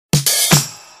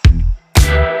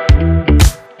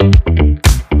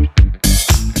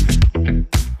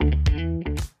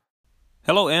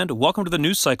and welcome to the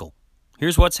news cycle.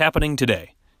 Here's what's happening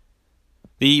today.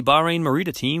 The Bahrain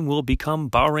Merida team will become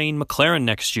Bahrain McLaren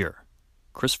next year.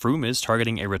 Chris Froome is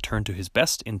targeting a return to his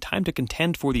best in time to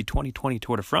contend for the 2020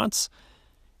 Tour de France.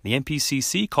 The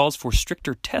NPCC calls for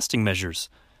stricter testing measures.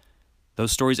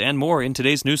 Those stories and more in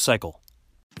today's news cycle.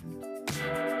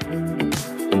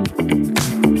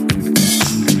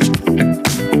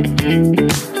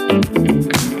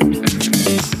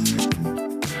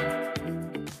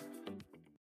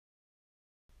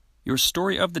 Your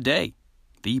story of the day.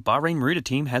 The Bahrain Merida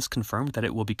team has confirmed that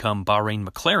it will become Bahrain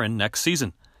McLaren next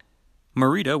season.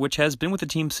 Merida, which has been with the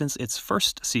team since its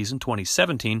first season,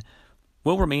 2017,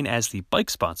 will remain as the bike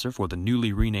sponsor for the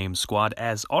newly renamed squad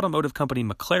as automotive company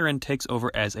McLaren takes over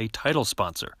as a title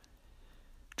sponsor.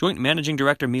 Joint Managing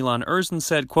Director Milan Erzen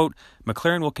said, quote,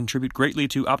 McLaren will contribute greatly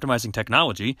to optimizing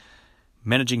technology,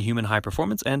 managing human high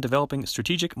performance, and developing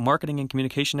strategic marketing and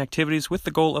communication activities with the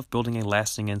goal of building a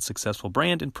lasting and successful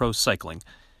brand in pro cycling.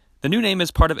 The new name is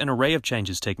part of an array of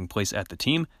changes taking place at the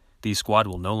team. The squad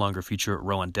will no longer feature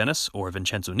Rohan Dennis or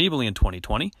Vincenzo Nibali in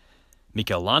 2020.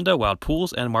 Mikel Landa, Wout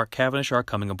Poels, and Mark Cavendish are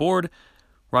coming aboard.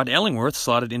 Rod Ellingworth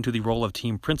slotted into the role of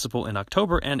team principal in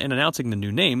October, and in announcing the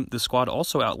new name, the squad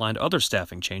also outlined other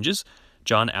staffing changes.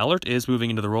 John Allert is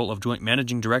moving into the role of joint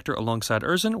managing director alongside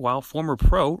Erzen, while former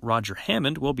pro Roger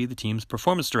Hammond will be the team's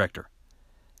performance director.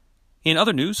 In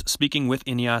other news, speaking with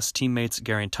Ineos teammates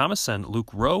Geraint Thomas and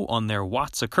Luke Rowe on their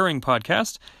What's Occurring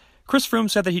podcast, Chris Froome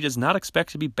said that he does not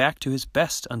expect to be back to his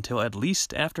best until at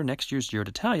least after next year's Giro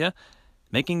d'Italia,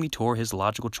 making the Tour his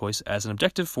logical choice as an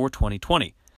objective for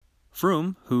 2020.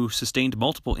 Froome, who sustained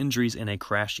multiple injuries in a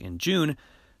crash in June,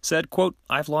 said, quote,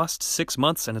 I've lost 6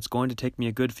 months and it's going to take me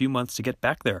a good few months to get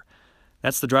back there.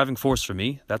 That's the driving force for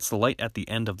me. That's the light at the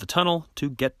end of the tunnel to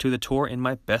get to the Tour in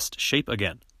my best shape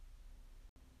again.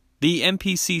 The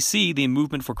NPCC, the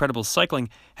Movement for Credible Cycling,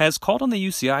 has called on the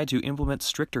UCI to implement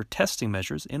stricter testing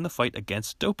measures in the fight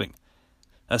against doping.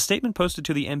 A statement posted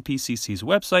to the NPCC's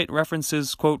website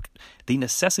references, quote, the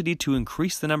necessity to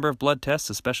increase the number of blood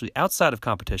tests, especially outside of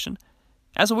competition,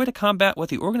 as a way to combat what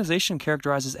the organization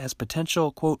characterizes as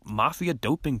potential, quote, mafia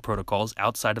doping protocols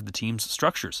outside of the team's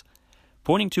structures,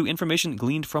 pointing to information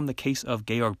gleaned from the case of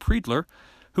Georg Priedler,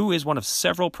 who is one of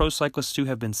several pro cyclists who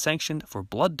have been sanctioned for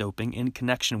blood doping in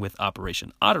connection with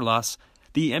Operation Aderlass.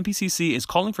 The NPCC is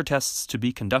calling for tests to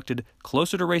be conducted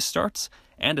closer to race starts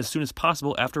and as soon as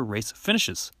possible after race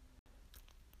finishes.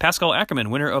 Pascal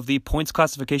Ackermann, winner of the points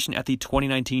classification at the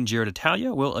 2019 Giro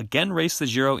d'Italia, will again race the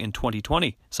Giro in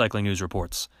 2020, Cycling News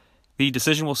reports. The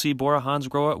decision will see Bora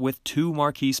Hansgrohe with 2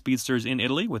 marquee speedsters in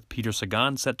Italy, with Peter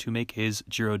Sagan set to make his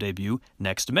Giro debut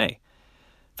next May.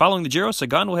 Following the Giro,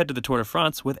 Sagan will head to the Tour de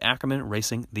France, with Ackermann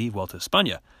racing the Vuelta a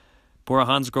España. Bora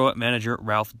Hansgrohe manager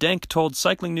Ralph Denk told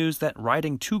Cycling News that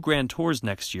riding 2 Grand Tours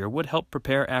next year would help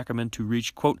prepare Ackermann to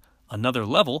reach, quote, another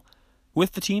level,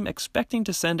 with the team expecting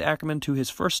to send Ackermann to his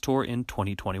first tour in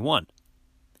 2021.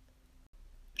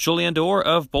 Jolien D'Or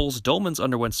of Boels Dolmans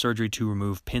underwent surgery to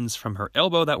remove pins from her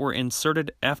elbow that were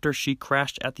inserted after she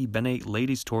crashed at the Bene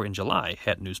Ladies Tour in July,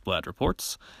 Het Nieuwsblad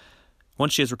reports.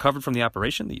 Once she has recovered from the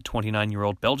operation, the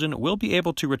 29-year-old Belgian will be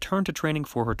able to return to training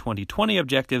for her 2020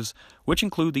 objectives, which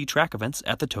include the track events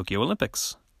at the Tokyo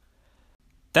Olympics.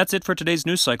 That's it for today's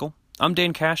news cycle. I'm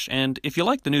Dane Cash, and if you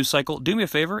like the news cycle, do me a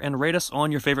favor and rate us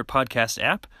on your favorite podcast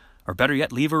app, or better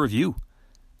yet, leave a review.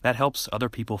 That helps other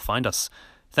people find us.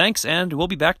 Thanks, and we'll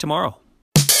be back tomorrow.